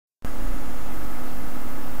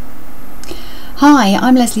Hi,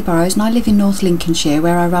 I'm Leslie Burrows and I live in North Lincolnshire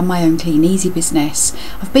where I run my own Clean Easy business.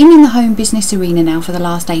 I've been in the home business arena now for the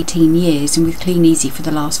last 18 years and with Clean Easy for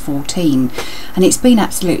the last 14, and it's been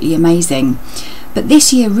absolutely amazing. But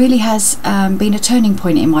this year really has been a turning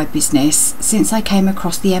point in my business since I came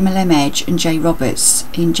across the MLM Edge and Jay Roberts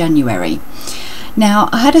in January. Now,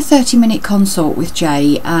 I had a 30-minute consult with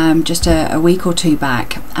Jay just a week or two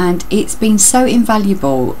back, and it's been so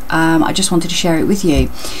invaluable. I just wanted to share it with you.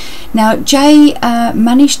 Now, Jay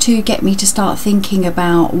managed to get me to start thinking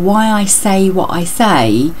about why I say what I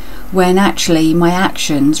say when actually my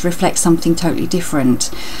actions reflect something totally different.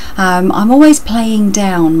 I'm always playing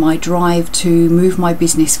down my drive to move my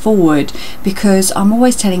business forward because I'm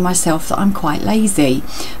always telling myself that I'm quite lazy.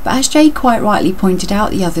 But as Jay quite rightly pointed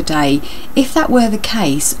out the other day, if that were the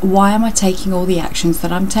case, why am I taking all the actions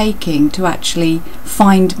that I'm taking to actually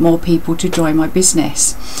find more people to join my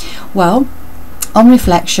business? Well, on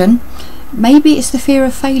reflection, maybe it's the fear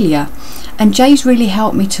of failure. And Jay's really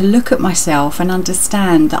helped me to look at myself and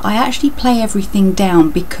understand that I actually play everything down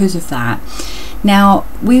because of that. Now,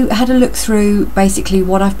 we had a look through basically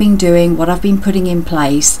what I've been doing, what I've been putting in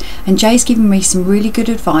place, and Jay's given me some really good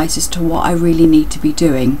advice as to what I really need to be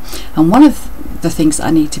doing. And one of the things that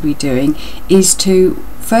I need to be doing is to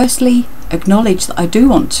firstly acknowledge that I do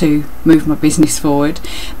want to move my business forward,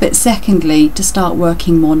 but secondly to start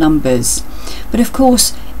working more numbers. But of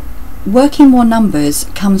course, working more numbers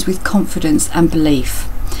comes with confidence and belief,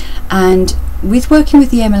 and with working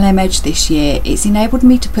with the MLM Edge this year, it's enabled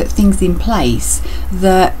me to put things in place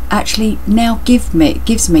that actually now gives me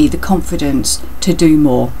the confidence to do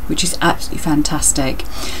more, which is absolutely fantastic.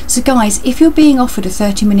 So guys, if you're being offered a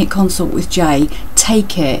 30-minute consult with Jay,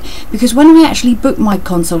 take it, because when I actually booked my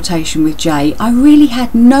consultation with Jay, I really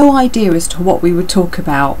had no idea as to what we would talk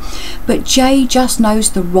about, but Jay just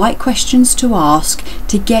knows the right questions to ask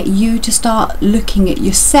to get you to start looking at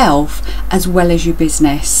yourself as well as your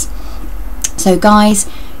business. So guys,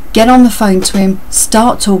 get on the phone to him,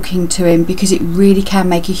 start talking to him, because it really can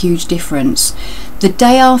make a huge difference. The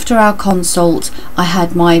day after our consult, I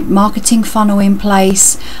had my marketing funnel in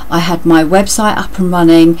place, I had my website up and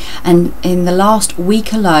running, and in the last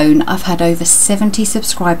week alone I've had over 70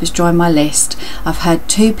 subscribers join my list. I've had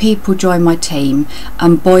 2 people join my team,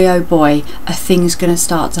 and boy oh boy are things going to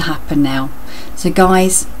start to happen now. So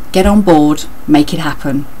guys, get on board, make it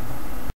happen.